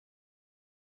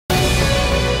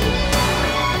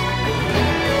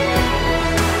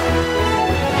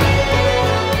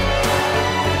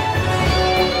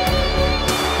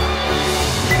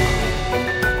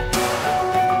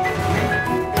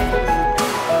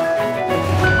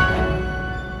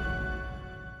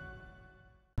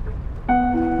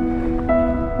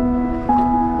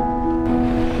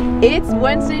It's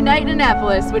Wednesday night in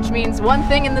Annapolis, which means one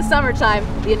thing in the summertime: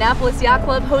 the Annapolis Yacht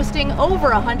Club hosting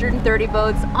over 130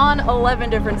 boats on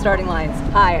 11 different starting lines.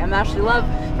 Hi, I'm Ashley Love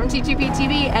from T2P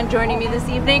TV, and joining me this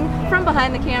evening from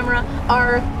behind the camera,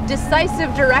 our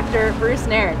decisive director, Bruce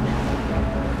Nairn.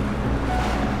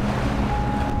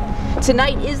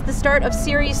 Tonight is the start of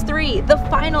Series 3, the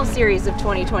final series of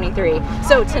 2023.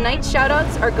 So tonight's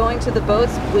shoutouts are going to the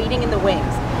boats waiting in the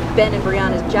wings: Ben and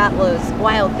Brianna's Jatlo's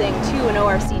Wild Thing 2 and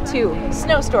ORC2,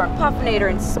 Snowstorm,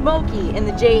 Puffinator, and Smokey in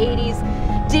the J80s,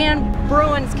 Dan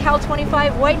Bruin's Cal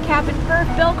 25 Whitecap and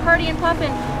Perf, Bell Cardi and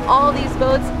Puffin. All these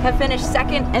boats have finished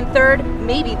second and third.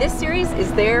 Maybe this series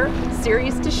is their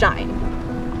series to shine.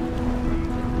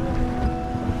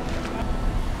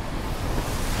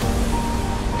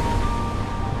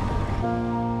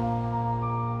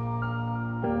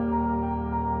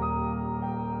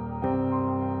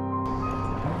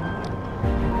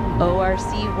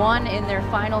 ORC won in their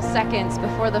final seconds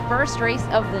before the first race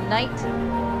of the night.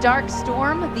 Dark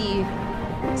Storm, the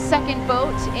second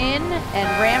boat in, and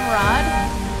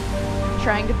Ramrod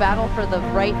trying to battle for the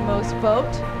rightmost boat.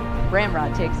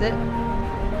 Ramrod takes it.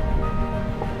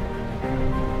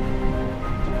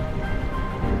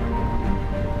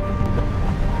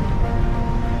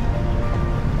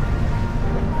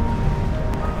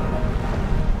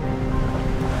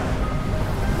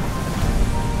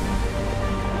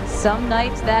 Some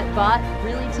nights that bot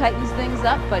really tightens things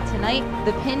up, but tonight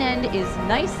the pin end is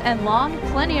nice and long,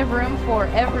 plenty of room for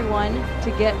everyone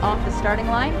to get off the starting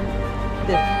line.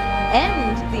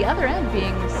 The other end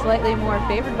being slightly more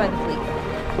favored by the fleet.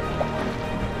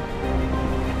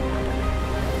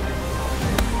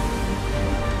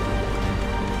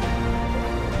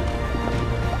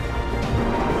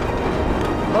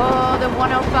 Oh, the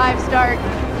 105 start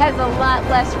has a lot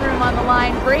less room on the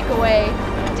line. Breakaway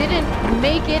didn't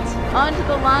make it onto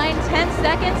the line. 10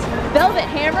 seconds. Velvet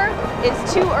Hammer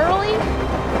is too early.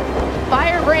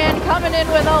 Firebrand coming in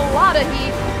with a lot of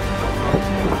heat.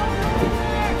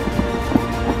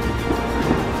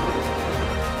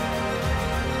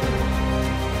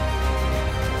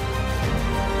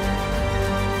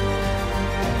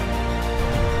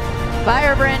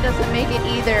 Firebrand doesn't make it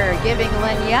either, giving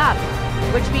Len Yap,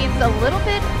 which means a little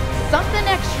bit something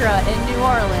extra in New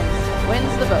Orleans,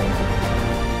 wins the boat.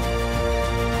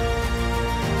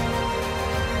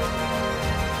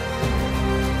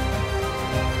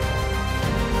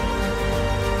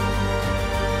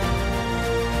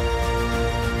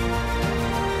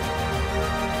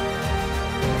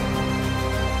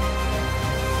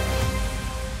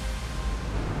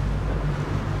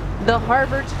 The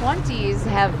Harbor 20s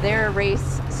have their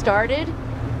race started.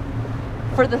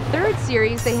 For the third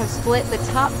series, they have split the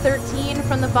top 13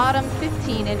 from the bottom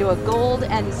 15 into a gold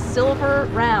and silver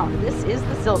round. This is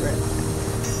the silver.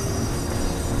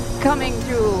 Coming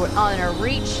through on a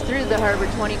reach through the Harbor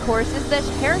 20 course is the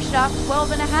Herreshoff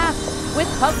 12.5 with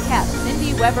Hubcap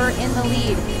Cindy Weber in the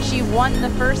lead. She won the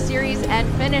first series and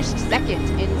finished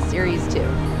second in Series 2.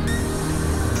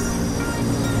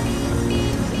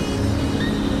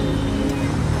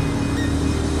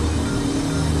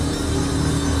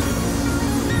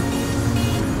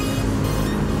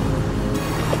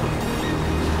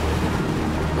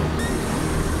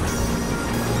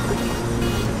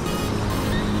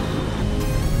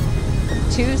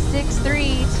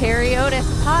 Terry Otis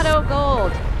Pato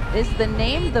Gold is the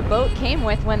name the boat came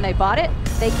with when they bought it.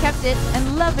 They kept it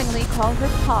and lovingly called her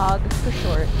Pog for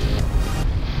short.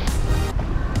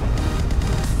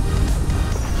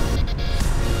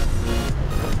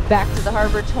 Back to the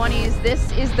Harbor 20s.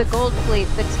 This is the gold plate,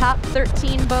 the top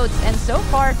 13 boats, and so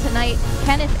far tonight,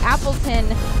 Kenneth Appleton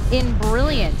in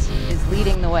Brilliant is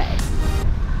leading the way.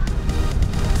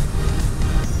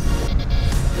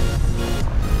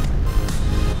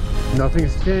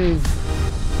 Nothing's changed.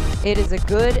 It is a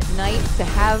good night to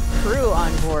have crew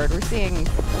on board. We're seeing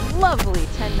lovely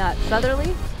 10-knot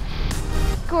southerly.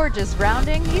 Gorgeous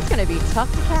rounding. He's going to be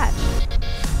tough to catch.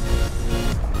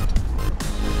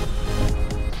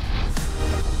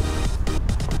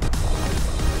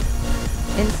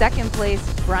 In second place,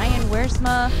 Brian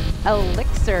Wiersma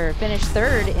Elixir finished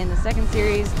third in the second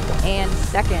series and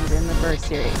second in the first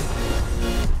series.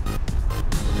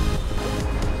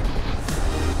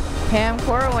 Pam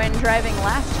Corwin driving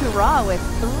last hurrah with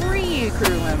 3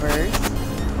 crew members.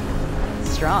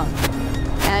 Strong.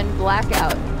 And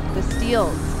Blackout, the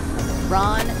Steels,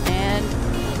 Ron and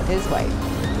his wife.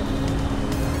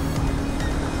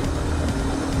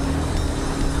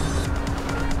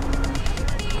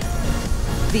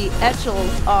 The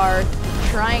Etchells are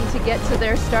trying to get to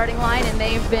their starting line, and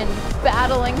they've been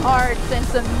battling hard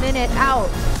since a minute out.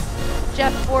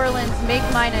 Jeff Borland's Make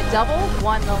Mine a Double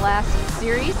won the last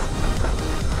series.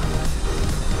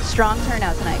 Strong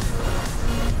turnout tonight.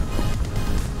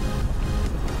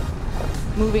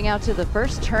 Moving out to the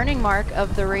first turning mark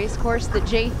of the race course, the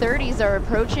J30s are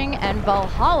approaching, and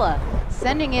Valhalla,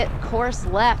 sending it course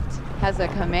left, has a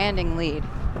commanding lead.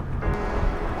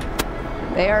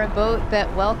 They are a boat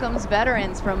that welcomes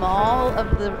veterans from all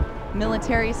of the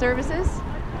military services.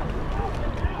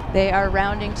 They are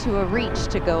rounding to a reach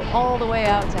to go all the way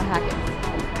out to Hackett.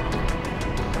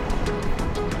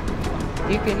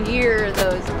 You can hear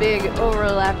those big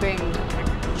overlapping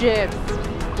jibs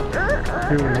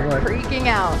creaking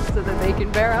out so that they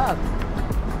can bear up.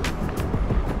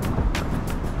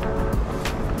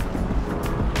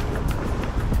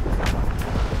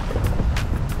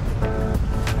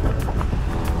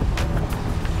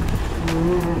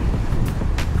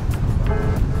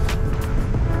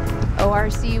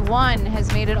 ORC1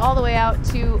 has made it all the way out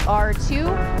to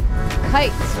R2.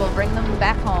 Kites will bring them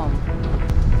back home.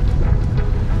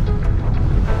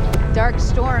 Dark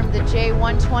Storm, the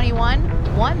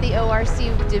J121, won the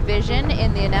ORC division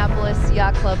in the Annapolis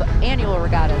Yacht Club annual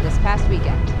regatta this past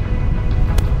weekend.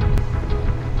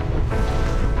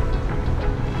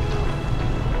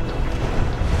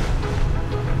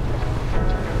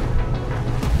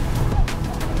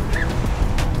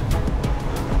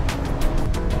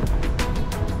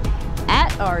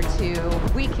 At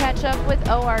R2, we catch up with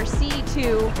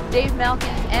ORC2, Dave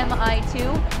Malkin's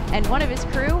MI2, and one of his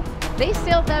crew. They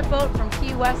sailed that boat from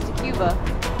Key West to Cuba.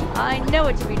 I know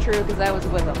it to be true because I was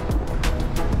with them.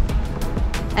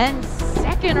 And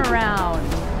second around,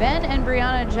 Ben and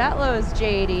Brianna Jatlow's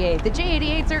J88. The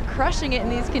J88s are crushing it in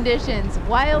these conditions.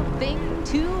 Wild Thing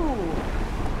 2.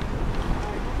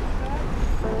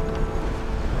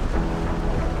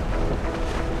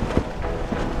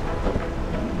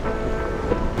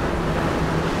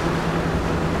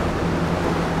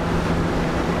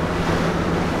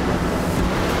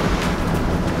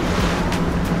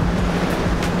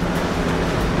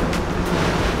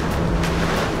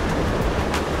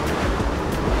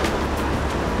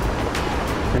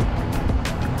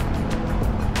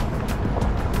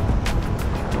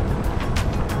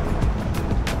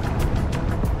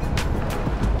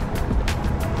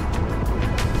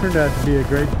 Turned out to be a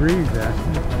great breeze,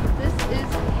 Ashley. This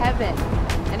is heaven.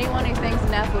 Anyone who thinks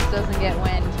Annapolis doesn't get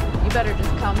wind, you better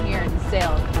just come here and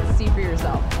sail and see for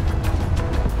yourself.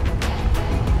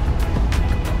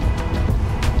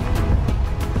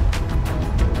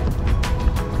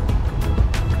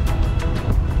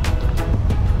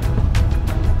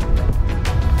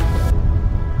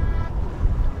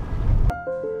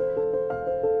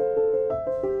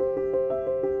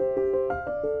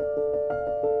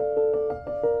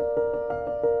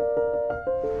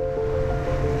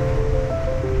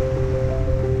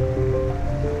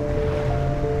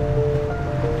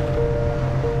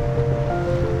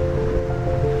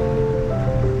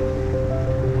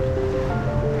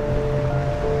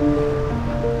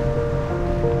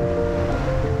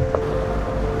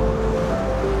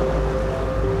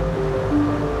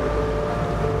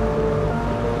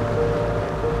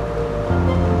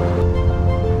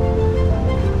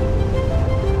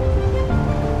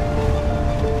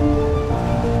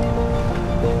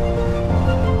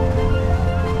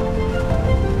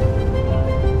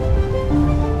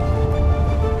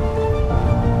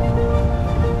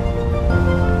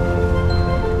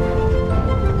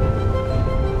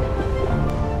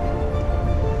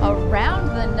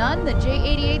 The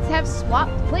J88s have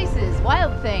swapped places.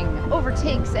 Wild Thing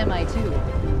overtakes MI2.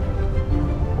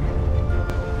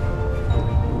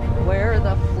 Where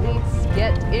the fleets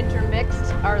get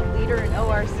intermixed, our leader in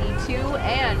ORC2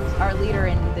 and our leader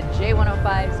in the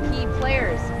J105's key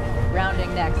players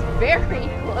rounding next. Very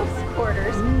close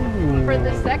quarters for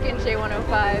the second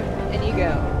J105, and you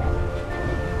go.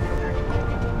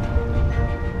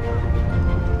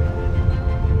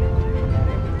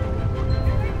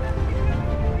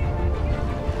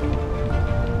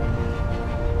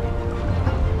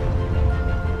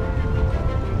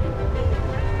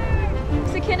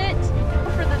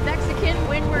 For the Mexican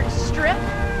windward strip.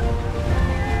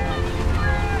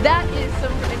 That is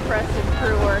some impressive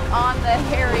crew work on the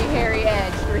hairy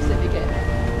edge for Syndicate.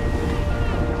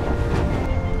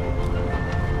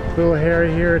 A little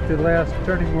hairy here at the last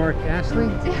turning mark, Ashley.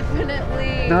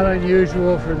 Definitely. Not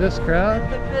unusual for this crowd.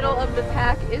 The middle of the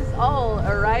pack is all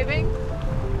arriving.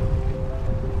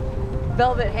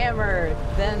 Velvet Hammer,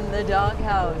 then the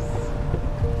Doghouse,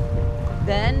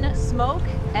 then Smoke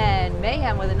and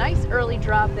Mayhem with a nice early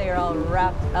drop. They are all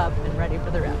wrapped up and ready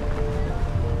for the wrap.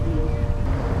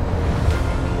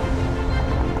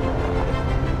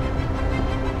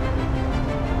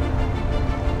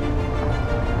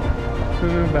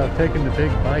 Something about taking the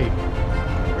big bite.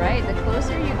 Right, the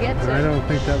closer you get to I don't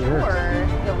think that works.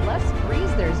 shore, the less breeze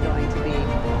there's going to be.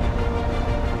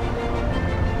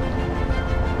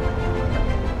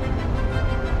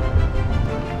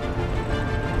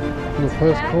 Little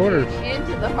close quarters.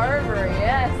 Into the harbor,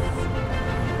 yes.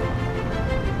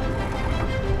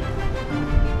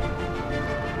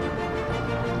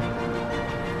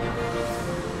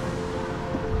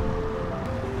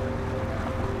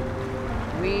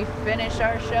 We finish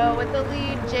our show with the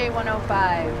lead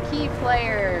J105 key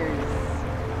players.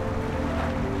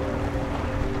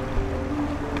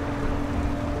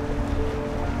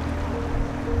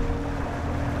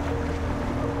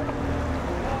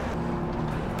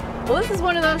 Well, this is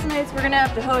one of those nights we're gonna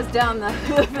have to hose down the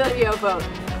video boat.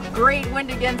 Great wind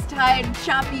against tide,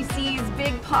 choppy seas,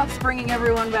 big puffs bringing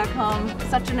everyone back home.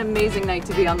 Such an amazing night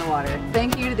to be on the water.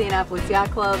 Thank you to the Annapolis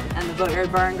Yacht Club and the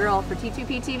Boatyard Bar and Grill. For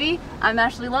T2P TV, I'm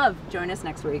Ashley Love. Join us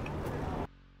next week.